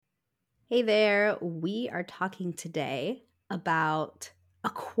Hey there, we are talking today about a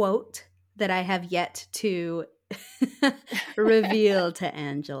quote that I have yet to reveal to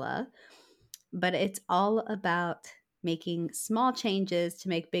Angela, but it's all about making small changes to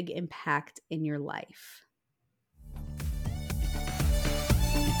make big impact in your life.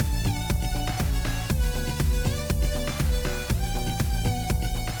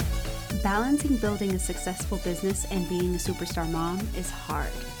 Balancing building a successful business and being a superstar mom is hard.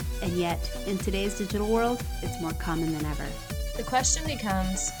 And yet, in today's digital world, it's more common than ever. The question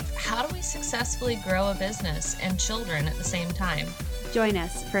becomes, how do we successfully grow a business and children at the same time? Join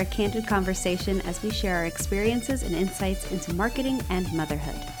us for a candid conversation as we share our experiences and insights into marketing and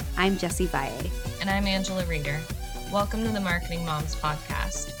motherhood. I'm Jessie Valle. And I'm Angela Reeder. Welcome to the Marketing Moms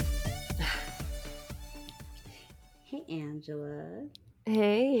Podcast. Hey, Angela.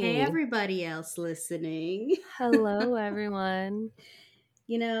 Hey. Hey, everybody else listening. Hello, everyone.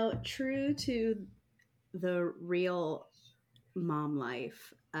 You know, true to the real mom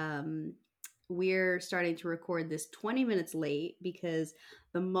life, we're starting to record this 20 minutes late because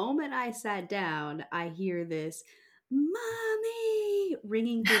the moment I sat down, I hear this "Mommy"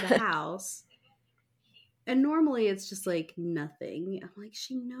 ringing through the house. And normally it's just like nothing. I'm like,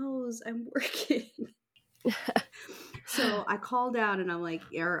 she knows I'm working. So I call down and I'm like,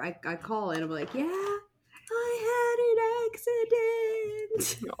 or I call and I'm like, yeah, I had an accident.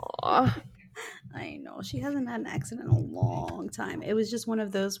 Aww. I know. She hasn't had an accident in a long time. It was just one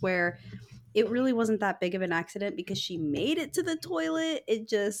of those where it really wasn't that big of an accident because she made it to the toilet. It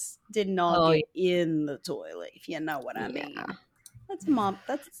just did not get in the toilet, if you know what I mean. That's a mom.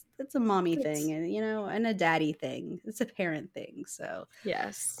 That's a mommy thing, and and a daddy thing. It's a parent thing. So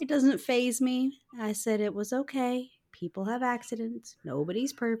yes, it doesn't faze me. I said it was okay. People have accidents.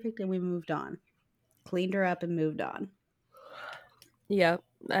 Nobody's perfect, and we moved on. Cleaned her up and moved on. Yep,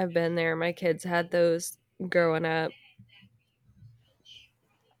 I've been there. My kids had those growing up.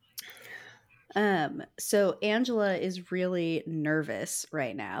 So Angela is really nervous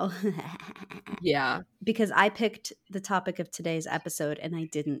right now. Yeah. Because I picked the topic of today's episode and I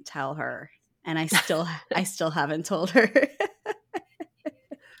didn't tell her. And I still haven't told her.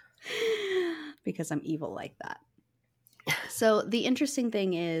 Because I'm evil like that. So the interesting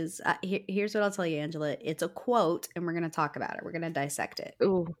thing is, here's what I'll tell you, Angela. It's a quote and we're going to talk about it. We're going to dissect it.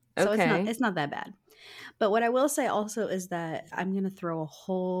 Ooh, okay. So it's not that bad. But what I will say also is that I'm going to throw a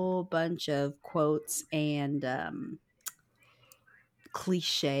whole bunch of quotes and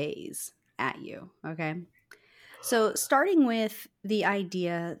cliches at you, okay? So starting with the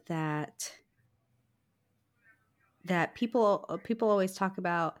idea that people always talk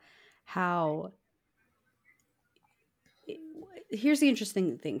about how here's the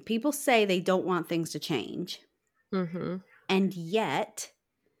interesting thing. People say they don't want things to change. Mm-hmm. And yet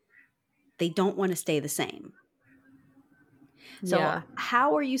they don't want to stay the same. So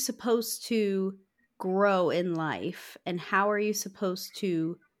how are you supposed to grow in life, and how are you supposed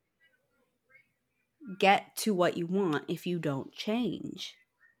to get to what you want if you don't change?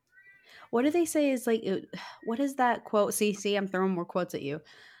 What do they say is like, what is that quote? See, I'm throwing more quotes at you.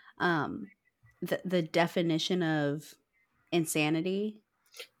 The definition of insanity.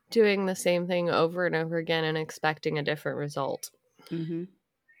 Doing the same thing over and over again and expecting a different result. Mm-hmm.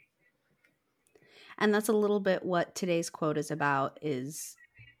 And that's a little bit what today's quote is about, is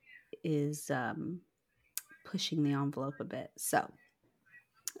pushing the envelope a bit. So,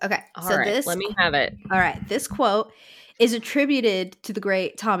 okay. All right, let me have it. All right. This quote is attributed to the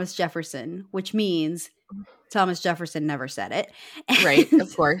great Thomas Jefferson, which means Thomas Jefferson never said it. Right,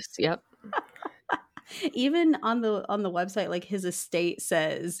 of course. Yep. Even on the website, like his estate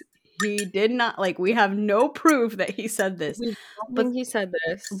says he did not, like, we have no proof that he said this. We don't think he said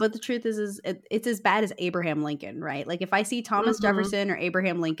this. But the truth is it's as bad as Abraham Lincoln, right? Like if I see Thomas Jefferson or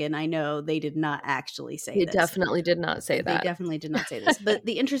Abraham Lincoln, I know they did not actually say this. They definitely did not say that. They definitely did not say this. But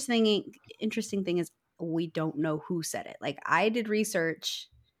the interesting thing is we don't know who said it. Like I did research.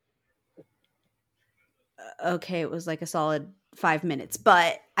 Okay, it was like a solid 5 minutes,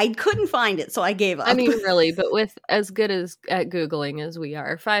 but I couldn't find it, so I gave up. I mean, really, but with as good as at Googling as we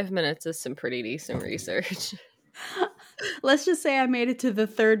are, 5 minutes is some pretty decent research. Let's just say I made it to the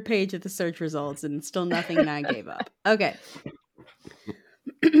 3rd page of the search results and still nothing, and I gave up. Okay.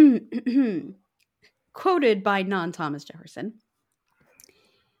 Quoted by non-Thomas Jefferson.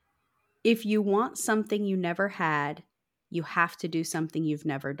 If you want something you never had, you have to do something you've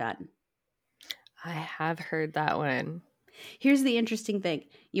never done. I have heard that one. Here's the interesting thing.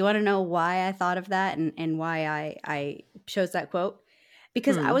 You want to know why I thought of that and why I chose that quote?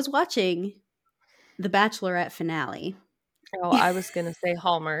 Because I was watching the Bachelorette finale. Oh, I was going to say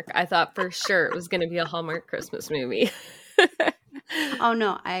Hallmark. I thought for sure it was going to be a Hallmark Christmas movie. Oh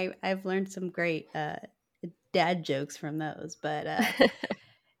no, I've learned some great dad jokes from those. But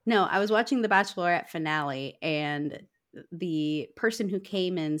no, I was watching the Bachelorette finale, and the person who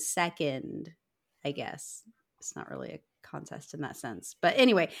came in second, I guess it's not really a contest in that sense. But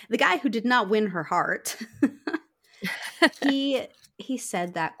anyway, the guy who did not win her heart, he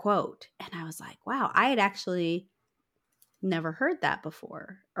said that quote, and I was like, wow, I had actually never heard that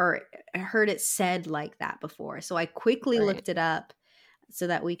before, or heard it said like that before. So I quickly Right. looked it up so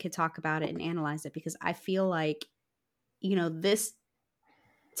that we could talk about it and analyze it, because I feel like, you know, this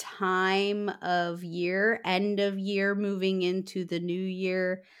time of year, end of year, moving into the new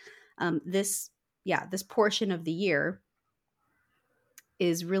year, this portion of the year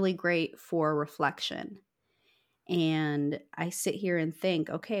is really great for reflection. And I sit here and think,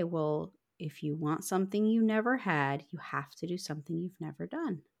 okay, well, if you want something you never had, you have to do something you've never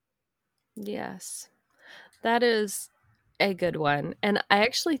done. Yes, that is a good one. And I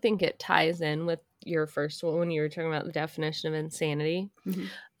actually think it ties in with your first one when you were talking about the definition of insanity.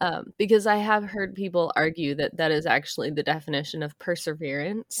 Because I have heard people argue that that is actually the definition of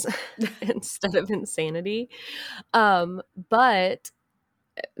perseverance instead of insanity. But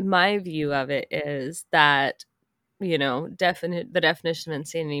my view of it is that, you know, the definition of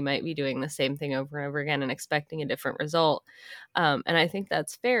insanity might be doing the same thing over and over again and expecting a different result. And I think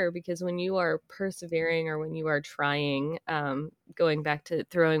that's fair, because when you are persevering, or when you are trying, going back to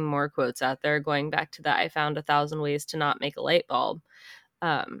throwing more quotes out there, going back to that, I found 1,000 ways to not make a light bulb.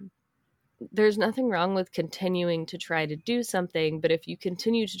 There's nothing wrong with continuing to try to do something, but if you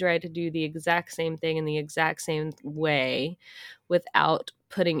continue to try to do the exact same thing in the exact same way without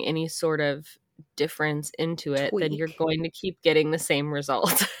putting any sort of difference into it, then you're going to keep getting the same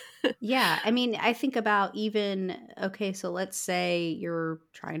result. Yeah. I mean, I think about even, okay, so let's say you're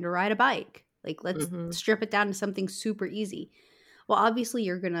trying to ride a bike. Like, let's strip it down to something super easy. Well, obviously,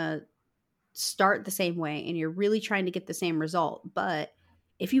 you're going to start the same way and you're really trying to get the same result. But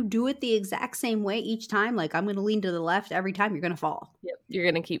if you do it the exact same way each time, like I'm going to lean to the left every time, you're going to fall. Yep, you're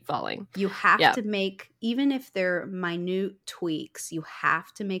going to keep falling. You have to make, even if they're minute tweaks, you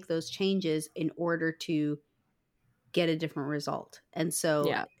have to make those changes in order to get a different result. And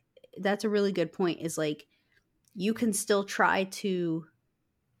so that's a really good point, is like, you can still try to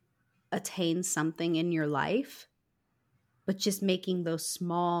attain something in your life, but just making those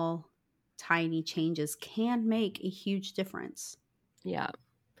small, tiny changes can make a huge difference. Yeah.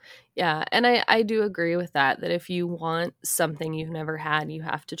 Yeah. And I do agree with that if you want something you've never had, you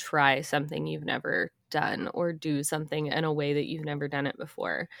have to try something you've never done, or do something in a way that you've never done it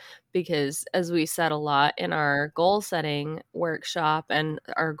before. Because as we said a lot in our goal setting workshop and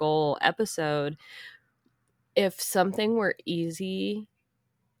our goal episode, if something were easy,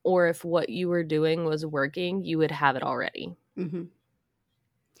 or if what you were doing was working, you would have it already. Mm-hmm.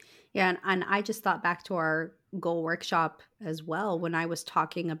 Yeah. And I just thought back to our goal workshop as well, when I was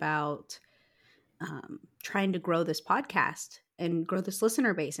talking about trying to grow this podcast and grow this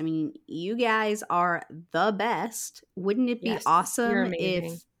listener base. I mean, you guys are the best. Wouldn't it be awesome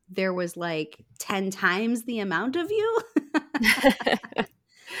if there was like 10 times the amount of you?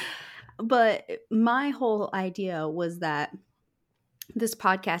 But my whole idea was that this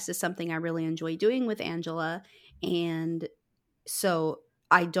podcast is something I really enjoy doing with Angela. And so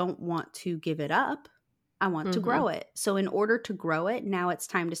I don't want to give it up. I want to grow it. So in order to grow it, now it's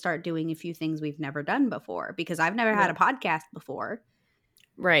time to start doing a few things we've never done before, because I've never had a podcast before.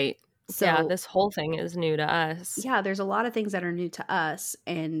 Right. So this whole thing is new to us. Yeah, there's a lot of things that are new to us.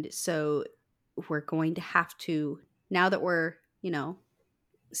 And so we're going to have to, now that we're,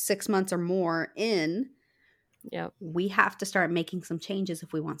 6 months or more in, we have to start making some changes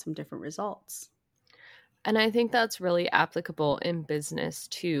if we want some different results. And I think that's really applicable in business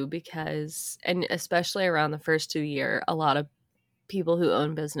too, because, and especially around the first of the year, a lot of people who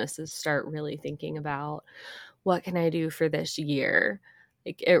own businesses start really thinking about, what can I do for this year?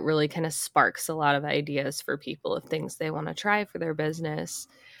 Like, it really kind of sparks a lot of ideas for people of things they want to try for their business.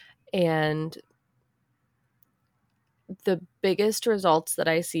 And the biggest results that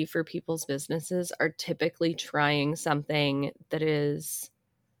I see for people's businesses are typically trying something that is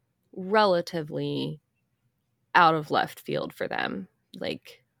relatively out of left field for them.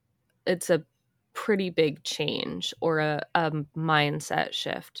 Like, it's a pretty big change, or a mindset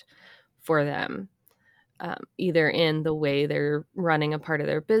shift for them, either in the way they're running a part of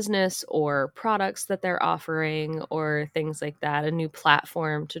their business, or products that they're offering, or things like that. A new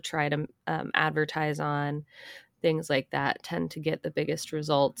platform to try to advertise on. Things like that tend to get the biggest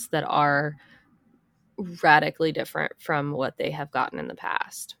results, that are radically different from what they have gotten in the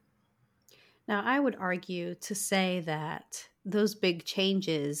past. Now, I would argue to say that those big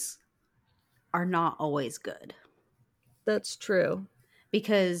changes are not always good. That's true.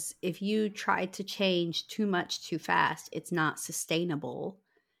 Because if you try to change too much too fast, it's not sustainable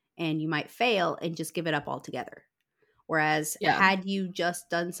and you might fail and just give it up altogether. Whereas had you just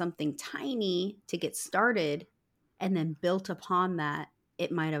done something tiny to get started and then built upon that,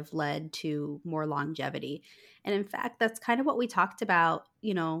 it might have led to more longevity. And in fact, that's kind of what we talked about,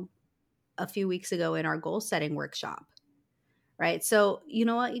 a few weeks ago in our goal setting workshop, right? So you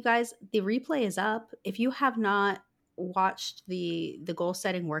know what, you guys, the replay is up. If you have not watched the goal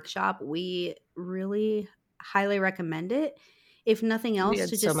setting workshop, we really highly recommend it. If nothing else,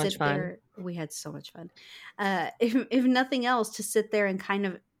 to just sit there. We had so much fun. If nothing else, to sit there and kind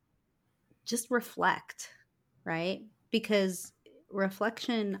of just reflect, right? Because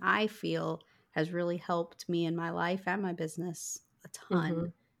reflection, I feel, has really helped me in my life and my business a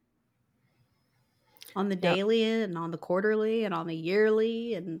ton. On the daily and on the quarterly and on the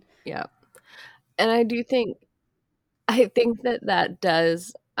yearly and and I think that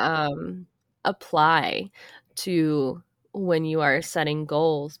does apply to when you are setting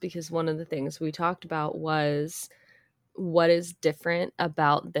goals, because one of the things we talked about was what is different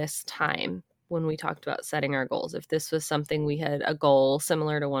about this time when we talked about setting our goals. If this was something we had a goal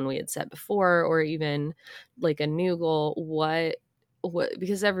similar to one we had set before, or even like a new goal, what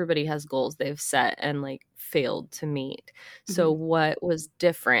because everybody has goals they've set and like failed to meet. So what was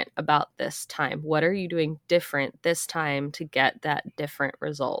different about this time? What are you doing different this time to get that different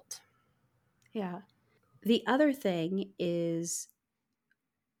result? Yeah. The other thing is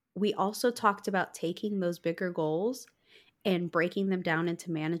we also talked about taking those bigger goals and breaking them down into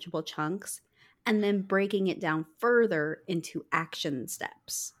manageable chunks and then breaking it down further into action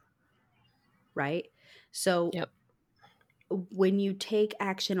steps, right? So when you take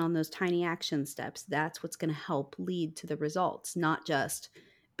action on those tiny action steps, that's what's going to help lead to the results, not just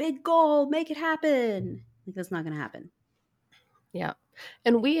big goal, make it happen. Like, that's not going to happen. Yeah.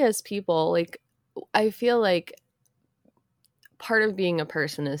 And we as people, like, I feel like part of being a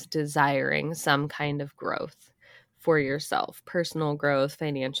person is desiring some kind of growth for yourself, personal growth,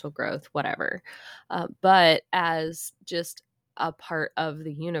 financial growth, whatever. But as just a part of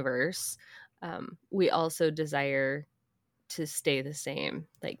the universe, we also desire to stay the same.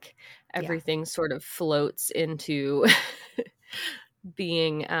 Like everything sort of floats into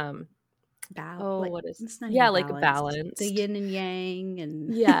being what is like a balance, the yin and yang,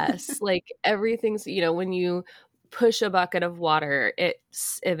 and yes, like everything's, when you push a bucket of water, it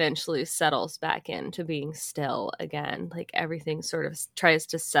eventually settles back into being still again. Like everything sort of tries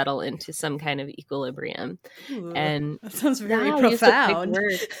to settle into some kind of equilibrium. Ooh, and that sounds very profound.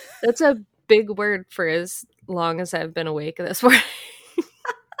 That's a big word for as long as I've been awake this morning.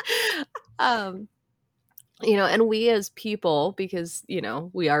 And we as people, because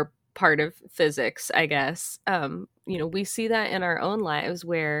we are part of physics, I guess, we see that in our own lives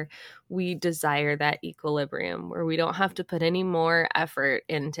where we desire that equilibrium, where we don't have to put any more effort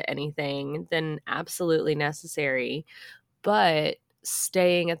into anything than absolutely necessary. But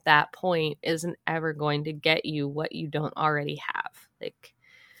staying at that point isn't ever going to get you what you don't already have. Like,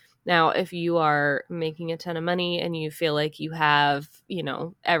 now, if you are making a ton of money and you feel like you have,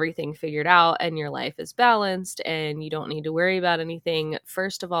 everything figured out and your life is balanced and you don't need to worry about anything,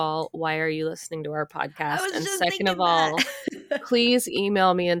 first of all, why are you listening to our podcast? And second of all, please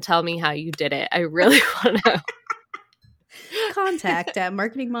email me and tell me how you did it. I really want to know. Contact at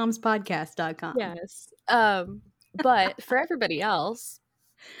marketingmomspodcast.com. Yes. But for everybody else,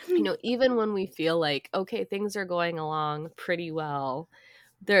 even when we feel like, okay, things are going along pretty well,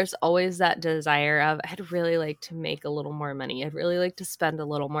 there's always that desire of, I'd really like to make a little more money. I'd really like to spend a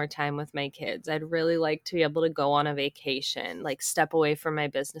little more time with my kids. I'd really like to be able to go on a vacation, like step away from my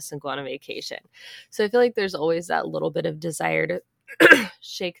business and go on a vacation. So I feel like there's always that little bit of desire to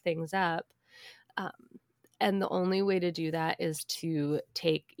shake things up. And the only way to do that is to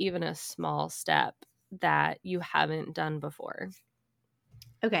take even a small step that you haven't done before.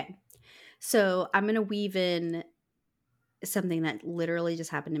 Okay. So I'm going to weave in something that literally just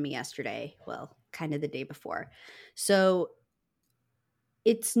happened to me yesterday. Well, kind of the day before. So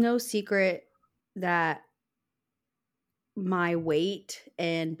it's no secret that my weight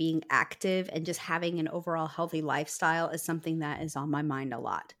and being active and just having an overall healthy lifestyle is something that is on my mind a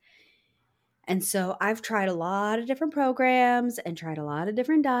lot. And so I've tried a lot of different programs and tried a lot of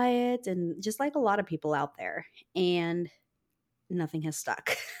different diets, and just like a lot of people out there, and nothing has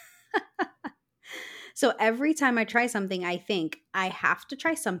stuck. So every time I try something, I think I have to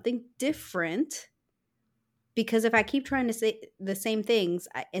try something different because if I keep trying to say the same things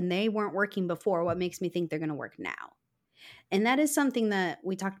and they weren't working before, what makes me think they're going to work now? And that is something that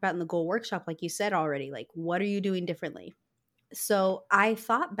we talked about in the goal workshop, like you said already. Like, what are you doing differently? So I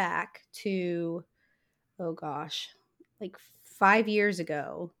thought back to, oh gosh, like 5 years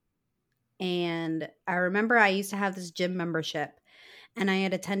ago. And I remember I used to have this gym membership and I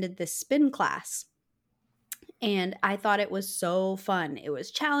had attended this spin class. And I thought it was so fun. It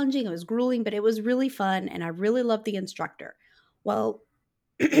was challenging, it was grueling, but it was really fun. And I really loved the instructor. Well,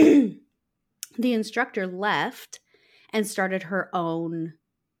 the instructor left and started her own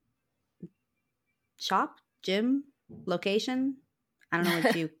shop, gym, location. I don't know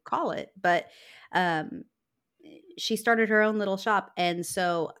what you call it, but she started her own little shop. And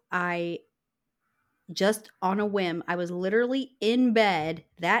so I just on a whim, I was literally in bed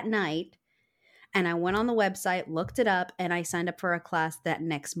that night and I went on the website, looked it up, and I signed up for a class that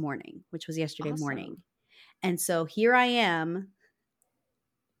next morning, which was yesterday morning. And so here I am,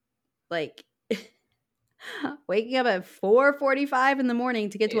 like waking up at 4:45 in the morning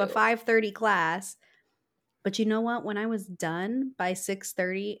to get to a 5:30 class. But you know what? When I was done by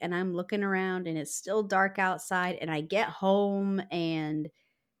 6:30 and I'm looking around and it's still dark outside and I get home and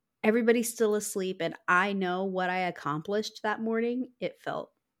everybody's still asleep and I know what I accomplished that morning, it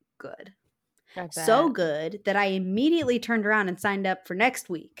felt good. So good that I immediately turned around and signed up for next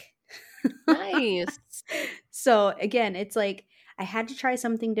week. Nice. So again, it's like I had to try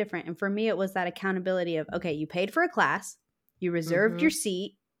something different. And for me, it was that accountability of, okay, you paid for a class, you reserved your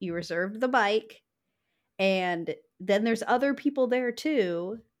seat, you reserved the bike, and then there's other people there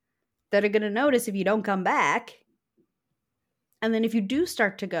too that are going to notice if you don't come back. And then if you do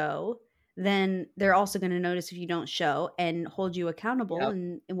start to go, then they're also going to notice if you don't show and hold you accountable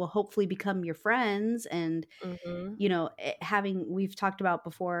and will hopefully become your friends. And, you know, we've talked about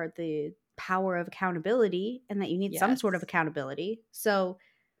before the power of accountability and that you need some sort of accountability. So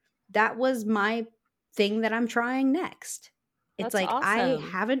that was my thing that I'm trying next. It's like, awesome. I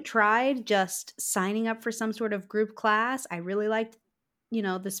haven't tried just signing up for some sort of group class. I really liked, you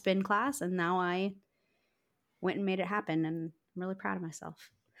know, the spin class, and now I went and made it happen, and I'm really proud of myself.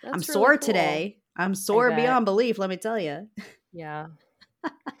 I'm really sore today. I'm sore beyond belief, let me tell you. Yeah.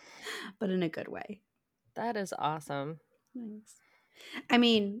 But in a good way. That is awesome. Thanks. I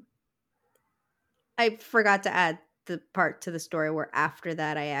mean, I forgot to add the part to the story where after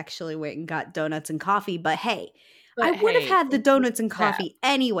that I actually went and got donuts and coffee, but hey, I would have had the donuts and coffee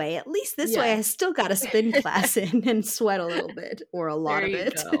anyway. At least this way I still got a spin class in and sweat a little bit or a lot of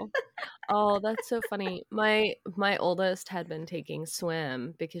it. Oh, that's so funny. My oldest had been taking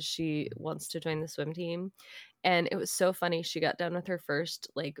swim because she wants to join the swim team. And it was so funny. She got done with her first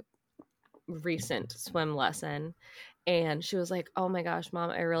like recent swim lesson. And she was like, oh my gosh, Mom,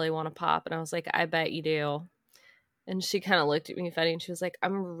 I really want to pop. And I was like, I bet you do. And she kind of looked at me funny and she was like,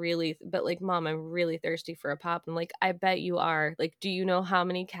 Mom, I'm really thirsty for a pop. I'm like, I bet you are. Like, do you know how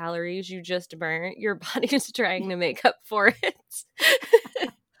many calories you just burnt? Your body is trying to make up for it.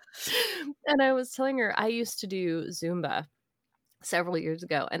 And I was telling her I used to do Zumba several years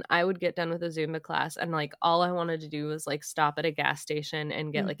ago, and I would get done with a Zumba class and like all I wanted to do was like stop at a gas station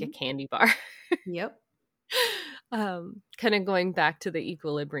and get like a candy bar. Yep. Kind of going back to the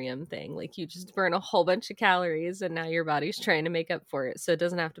equilibrium thing. Like you just burn a whole bunch of calories and now your body's trying to make up for it so it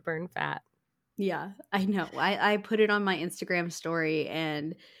doesn't have to burn fat. Yeah, I know. I put it on my Instagram story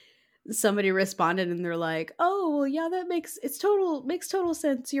and somebody responded and they're like, oh, well, yeah, that makes total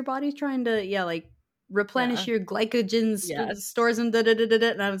sense. Your body's trying to, like replenish your glycogen stores and da-da-da-da-da.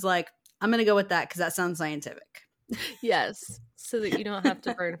 And I was like, I'm going to go with that because that sounds scientific. Yes, so that you don't have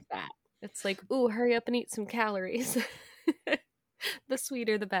to burn fat. It's like, ooh, hurry up and eat some calories. The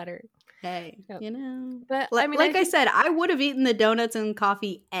sweeter, the better. Hey, you know. But I mean, I said, I would have eaten the donuts and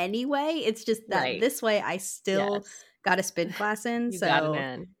coffee anyway. It's just that this way I still got a spin class in. So got it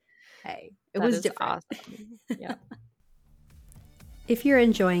in. Hey, it was different. Awesome. Yeah. If you're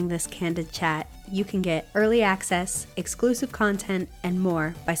enjoying this candid chat, you can get early access, exclusive content, and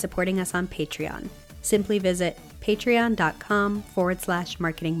more by supporting us on Patreon. Simply visit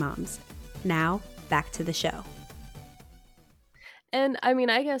patreon.com/marketingmoms. Now, back to the show. And I mean,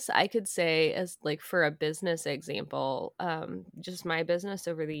 I guess I could say as like for a business example, just my business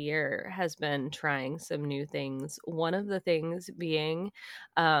over the year has been trying some new things. One of the things being,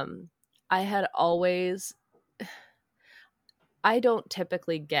 I don't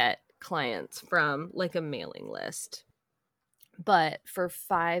typically get clients from like a mailing list. But for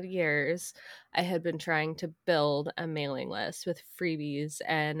 5 years, I had been trying to build a mailing list with freebies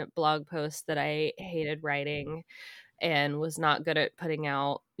and blog posts that I hated writing. and was not good at putting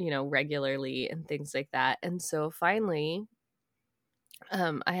out, regularly and things like that. And so finally,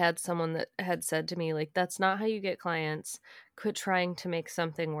 I had someone that had said to me, like, that's not how you get clients. Quit trying to make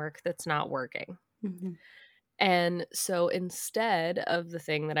something work that's not working. Mm-hmm. And so instead of the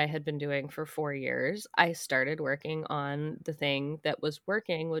thing that I had been doing for 4 years, I started working on the thing that was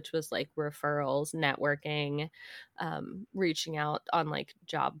working, which was like referrals, networking, reaching out on like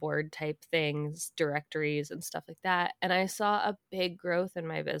job board type things, directories, and stuff like that. And I saw a big growth in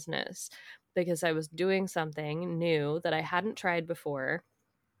my business because I was doing something new that I hadn't tried before.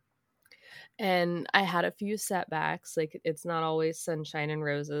 And I had a few setbacks. Like, it's not always sunshine and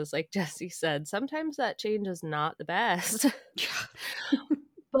roses. Like Jesse said, sometimes that change is not the best.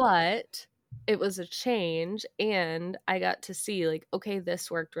 But it was a change, and I got to see, like, okay, this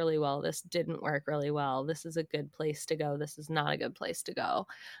worked really well. This didn't work really well. This is a good place to go. This is not a good place to go.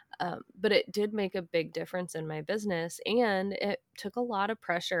 But it did make a big difference in my business, and it took a lot of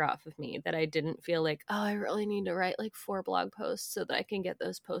pressure off of me that I didn't feel like, oh, I really need to write like 4 blog posts so that I can get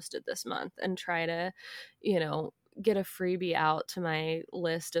those posted this month and try to, get a freebie out to my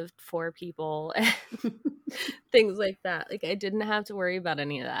list of 4 people and things like that. Like, I didn't have to worry about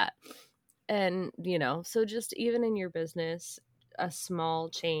any of that. And, so just even in your business, a small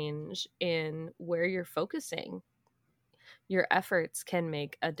change in where you're focusing your efforts can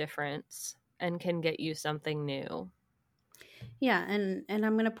make a difference and can get you something new. Yeah, and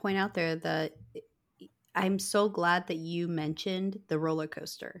I'm going to point out there that I'm so glad that you mentioned the roller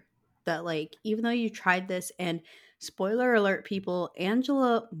coaster. That, like, even though you tried this, and spoiler alert, people,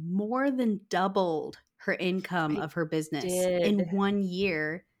 Angela more than doubled her income of her business in 1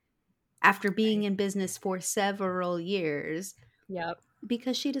 year after being in business for several years. Yep.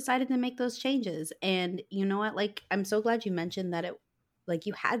 Because she decided to make those changes. And you know what? Like, I'm so glad you mentioned that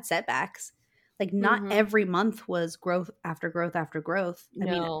you had setbacks. Like, not every month was growth after growth after growth. No.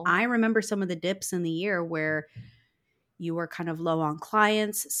 I mean, I remember some of the dips in the year where you were kind of low on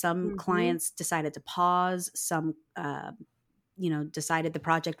clients. Some clients decided to pause. Some, decided the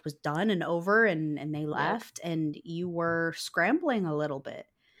project was done and over, and they left, and you were scrambling a little bit.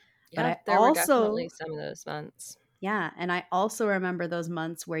 Yeah, but there were definitely some of those months. Yeah, and I also remember those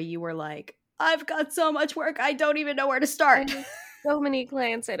months where you were like, I've got so much work, I don't even know where to start. So many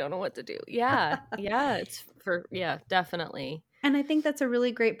clients, I don't know what to do. Yeah, definitely. And I think that's a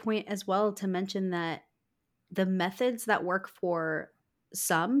really great point as well, to mention that the methods that work for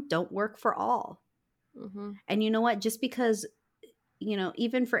some don't work for all. Mm-hmm. And you know what? Just because,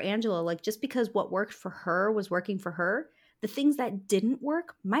 even for Angela, like, just because what worked for her was working for her, the things that didn't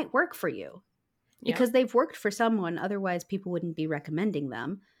work might work for you. Because they've worked for someone, otherwise people wouldn't be recommending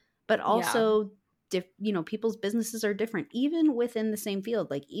them. But also, people's businesses are different, even within the same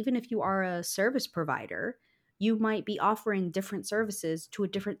field. Like, even if you are a service provider, you might be offering different services to a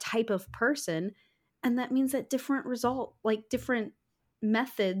different type of person. And that means that different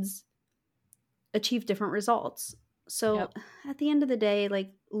methods achieve different results. So at the end of the day, like,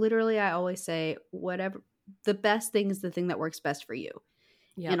 literally, I always say, whatever, the best thing is the thing that works best for you.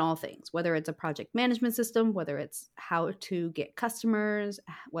 In all things, whether it's a project management system, whether it's how to get customers,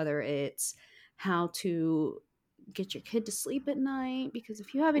 whether it's how to get your kid to sleep at night. Because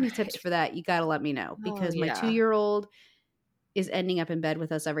if you have any tips for that, you got to let me know, because my 2-year-old is ending up in bed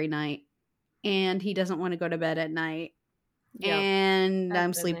with us every night, and he doesn't want to go to bed at night. And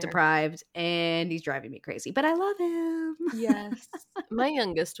I'm sleep deprived, and he's driving me crazy, but I love him. Yes. My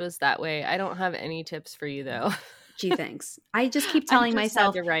youngest was that way. I don't have any tips for you, though. Gee, thanks. I just keep telling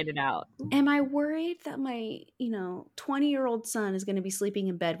myself to write it out. Am I worried that my, 20-year-old son is going to be sleeping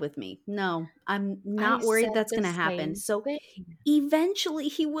in bed with me? No, I'm not worried that's going to happen. So eventually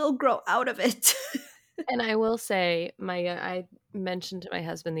he will grow out of it. And I will say, I mentioned to my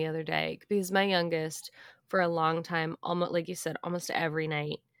husband the other day, because my youngest, for a long time, almost like you said, almost every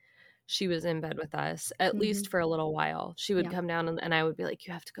night, she was in bed with us, at least for a little while. She would come down and I would be like,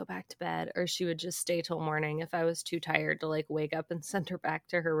 you have to go back to bed. Or she would just stay till morning if I was too tired to like wake up and send her back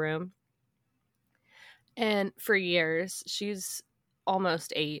to her room. And for years, she's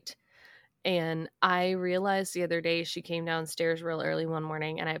almost 8. And I realized the other day, she came downstairs real early one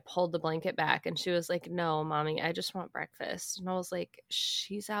morning and I pulled the blanket back and she was like, no, mommy, I just want breakfast. And I was like,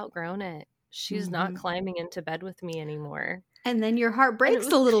 she's outgrown it. She's not climbing into bed with me anymore. And then your heart breaks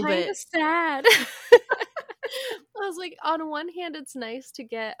a little bit. Kind of sad. I was like, on one hand, it's nice to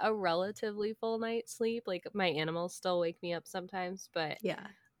get a relatively full night's sleep. Like, my animals still wake me up sometimes, but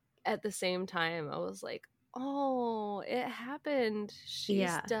at the same time, I was like, oh, it happened.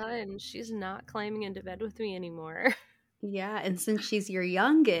 She's done. She's not climbing into bed with me anymore. Yeah, and since she's your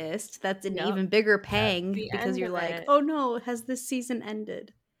youngest, that's an Yep. even bigger That's pang the because end you're of like, it. oh no, has this season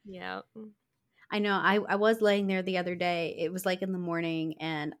ended? Yeah. I know. I was laying there the other day. It was like in the morning,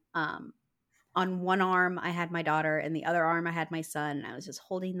 and on one arm I had my daughter, and the other arm I had my son. And I was just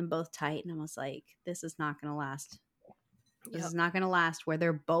holding them both tight, and I was like, "This is not going to last. This Yep. is not going to last. Where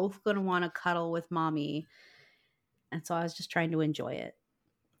they're both going to want to cuddle with mommy." And so I was just trying to enjoy it.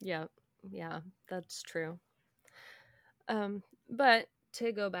 Yep. Yeah, that's true. But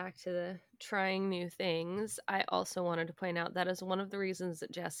to go back to the trying new things, I also wanted to point out that is one of the reasons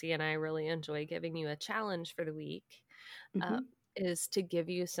that Jesse and I really enjoy giving you a challenge for the week, Mhm. is to give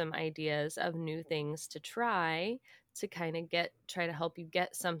you some ideas of new things to try to kind of try to help you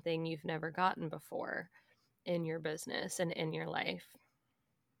get something you've never gotten before in your business and in your life.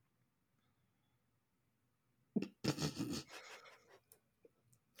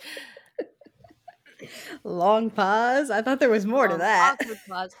 Long pause. I thought there was more to that. Awkward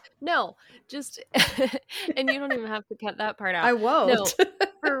pause. No, just and you don't even have to cut that part out. I No, won't.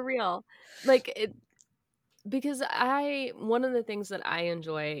 for real. Because one of the things that I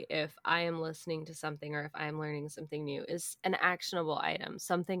enjoy if I am listening to something or if I'm learning something new is an actionable item,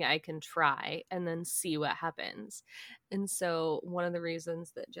 something I can try and then see what happens. And so one of the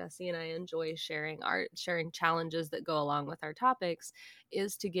reasons that Jesse and I enjoy sharing challenges that go along with our topics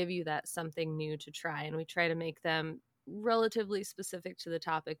is to give you that something new to try. And we try to make them relatively specific to the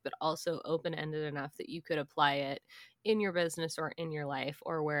topic, but also open-ended enough that you could apply it in your business or in your life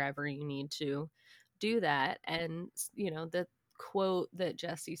or wherever you need to do that. And the quote that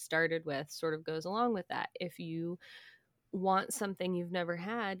Jesse started with sort of goes along with that. If you want something you've never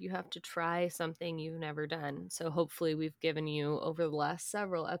had, you have to try something you've never done. So hopefully we've given you over the last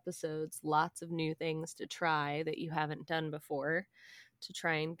several episodes lots of new things to try that you haven't done before to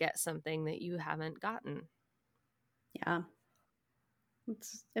try and get something that you haven't gotten. Yeah.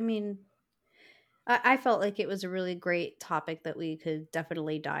 I felt like it was a really great topic that we could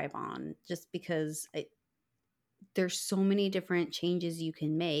definitely dive on just because there's so many different changes you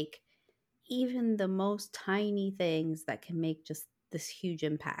can make, even the most tiny things that can make just this huge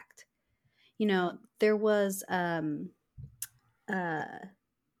impact. There was uh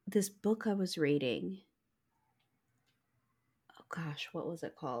this book I was reading. Oh gosh, what was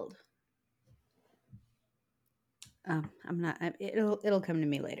it called? I'm not. It'll come to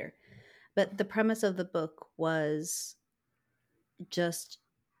me later. But the premise of the book was just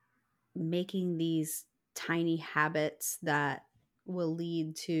making these tiny habits that will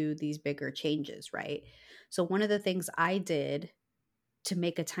lead to these bigger changes, right? So one of the things I did to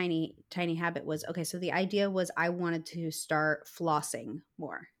make a tiny habit was, okay, so the idea was I wanted to start flossing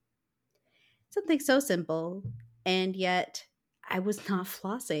more. Something so simple, and yet I was not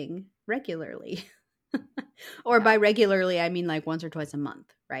flossing regularly. Or by regularly, I mean like once or twice a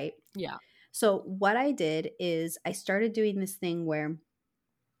month, right? Yeah. So what I did is I started doing this thing where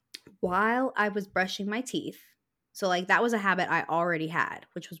while I was brushing my teeth, so like that was a habit I already had,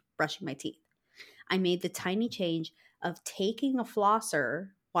 which was brushing my teeth. I made the tiny change of taking a flosser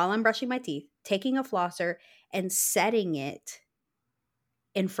while I'm brushing my teeth, taking a flosser and setting it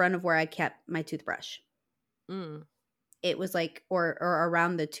in front of where I kept my toothbrush. It was like, or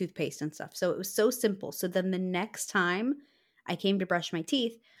around the toothpaste and stuff. So it was so simple. So then the next time I came to brush my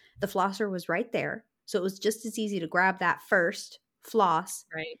teeth, the flosser was right there. So it was just as easy to grab that first, floss,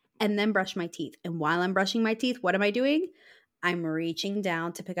 Right. and then brush my teeth. And while I'm brushing my teeth, what am I doing? I'm reaching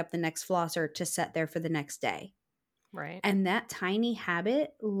down to pick up the next flosser to set there for the next day. Right. And that tiny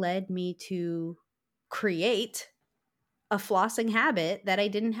habit led me to create a flossing habit that I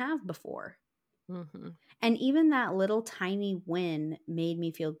didn't have before. Mm-hmm. And even that little tiny win made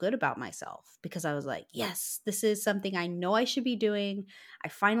me feel good about myself because I was like, yes, this is something I know I should be doing. I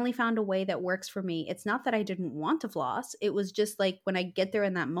finally found a way that works for me. It's not that I didn't want to floss. It was just like when I get there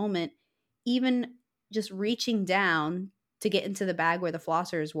in that moment, even just reaching down to get into the bag where the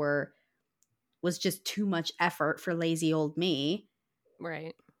flossers were was just too much effort for lazy old me.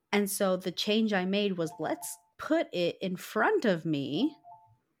 Right. And so the change I made was, let's put it in front of me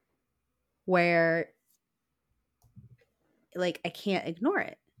where like I can't ignore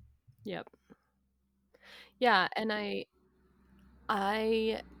it. Yep. Yeah, and I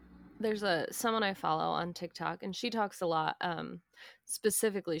there's someone I follow on TikTok, and she talks a lot,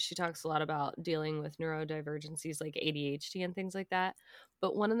 specifically she talks a lot about dealing with neurodivergencies like ADHD and things like that.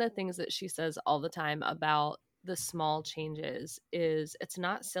 But one of the things that she says all the time about the small changes is it's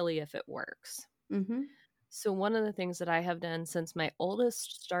not silly if it works. Mm-hmm. So one of the things that I have done since my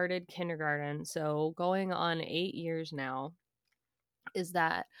oldest started kindergarten, so going on 8 years now, is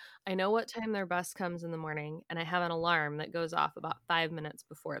that I know what time their bus comes in the morning, and I have an alarm that goes off about 5 minutes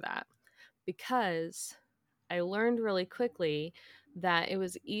before that, because I learned really quickly that it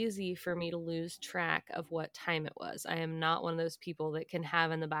was easy for me to lose track of what time it was. I am not one of those people that can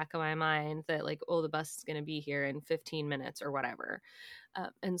have in the back of my mind that, like, oh, the bus is going to be here in 15 minutes or whatever.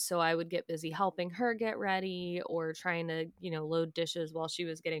 And so I would get busy helping her get ready or trying to, load dishes while she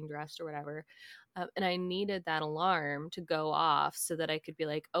was getting dressed or whatever. And I needed that alarm to go off so that I could be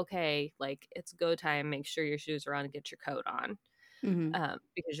like, okay, like, it's go time. Make sure your shoes are on and get your coat on,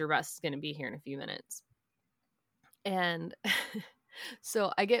 because your bus is going to be here in a few minutes. And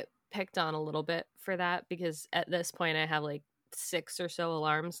so I get picked on a little bit for that, because at this point I have like 6 or so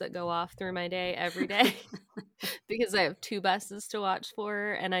alarms that go off through my day every day because I have 2 buses to watch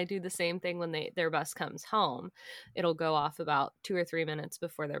for, and I do the same thing when their bus comes home. It'll go off about 2 or 3 minutes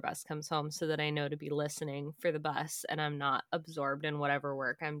before their bus comes home so that I know to be listening for the bus and I'm not absorbed in whatever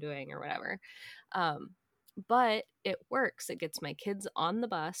work I'm doing or whatever. But it works. It gets my kids on the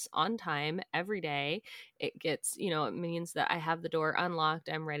bus on time every day. It gets, it means that I have the door unlocked.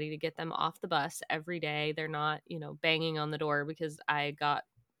 I'm ready to get them off the bus every day. They're not, banging on the door because I got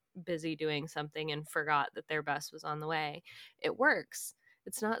busy doing something and forgot that their bus was on the way. It works.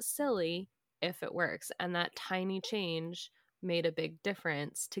 It's not silly if it works. And that tiny change made a big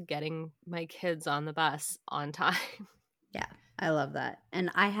difference to getting my kids on the bus on time. Yeah, I love that.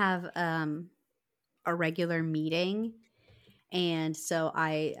 And I have a regular meeting, and so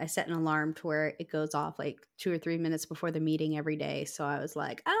I set an alarm to where it goes off like 2 or 3 minutes before the meeting every day. So I was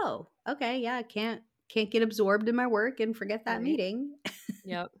like, oh, okay, yeah, I can't get absorbed in my work and forget that meeting.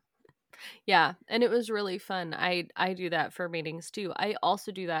 Yep. Yeah, and it was really fun. I do that for meetings too. I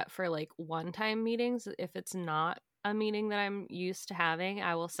also do that for like one-time meetings. If it's not a meeting that I'm used to having,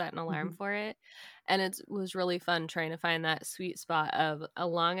 I will set an alarm for it. And it was really fun trying to find that sweet spot of a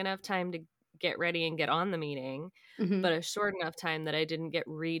long enough time to get ready and get on the meeting, but a short enough time that I didn't get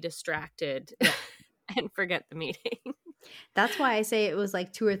re-distracted and forget the meeting. That's why I say it was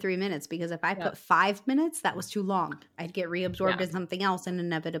like 2 or 3 minutes, because if I put 5 minutes, that was too long. I'd get reabsorbed in something else and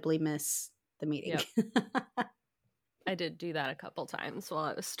inevitably miss the meeting. Yep. I did do that a couple times while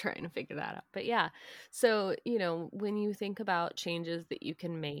I was trying to figure that out. But yeah, so, when you think about changes that you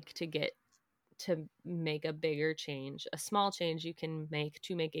can make to make a bigger change, a small change you can make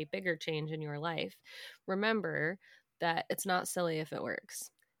to make a bigger change in your life, remember that it's not silly if it works.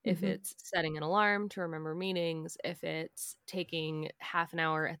 If it's setting an alarm to remember meetings, if it's taking half an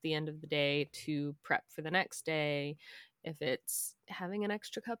hour at the end of the day to prep for the next day, if it's having an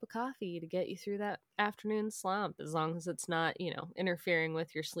extra cup of coffee to get you through that afternoon slump, as long as it's not, interfering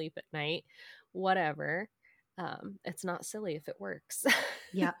with your sleep at night, whatever, it's not silly if it works.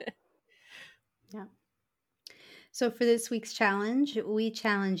 Yeah. Yeah. So for this week's challenge, we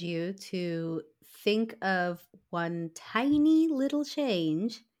challenge you to think of one tiny little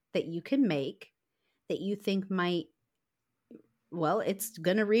change that you can make that you think might, it's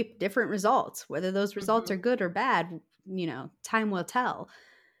going to reap different results. Whether those results are good or bad, time will tell.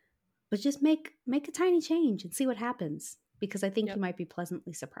 But just make a tiny change and see what happens, because I think you might be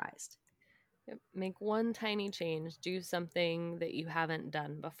pleasantly surprised. Yep. Make one tiny change. Do something that you haven't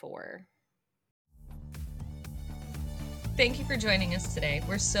done before. Thank you for joining us today.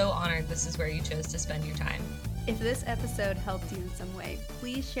 We're so honored this is where you chose to spend your time. If this episode helped you in some way,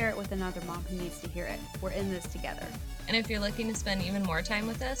 please share it with another mom who needs to hear it. We're in this together. And if you're looking to spend even more time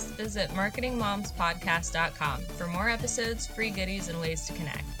with us, visit marketingmomspodcast.com for more episodes, free goodies, and ways to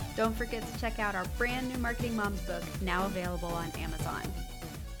connect. Don't forget to check out our brand new Marketing Moms book, now available on Amazon.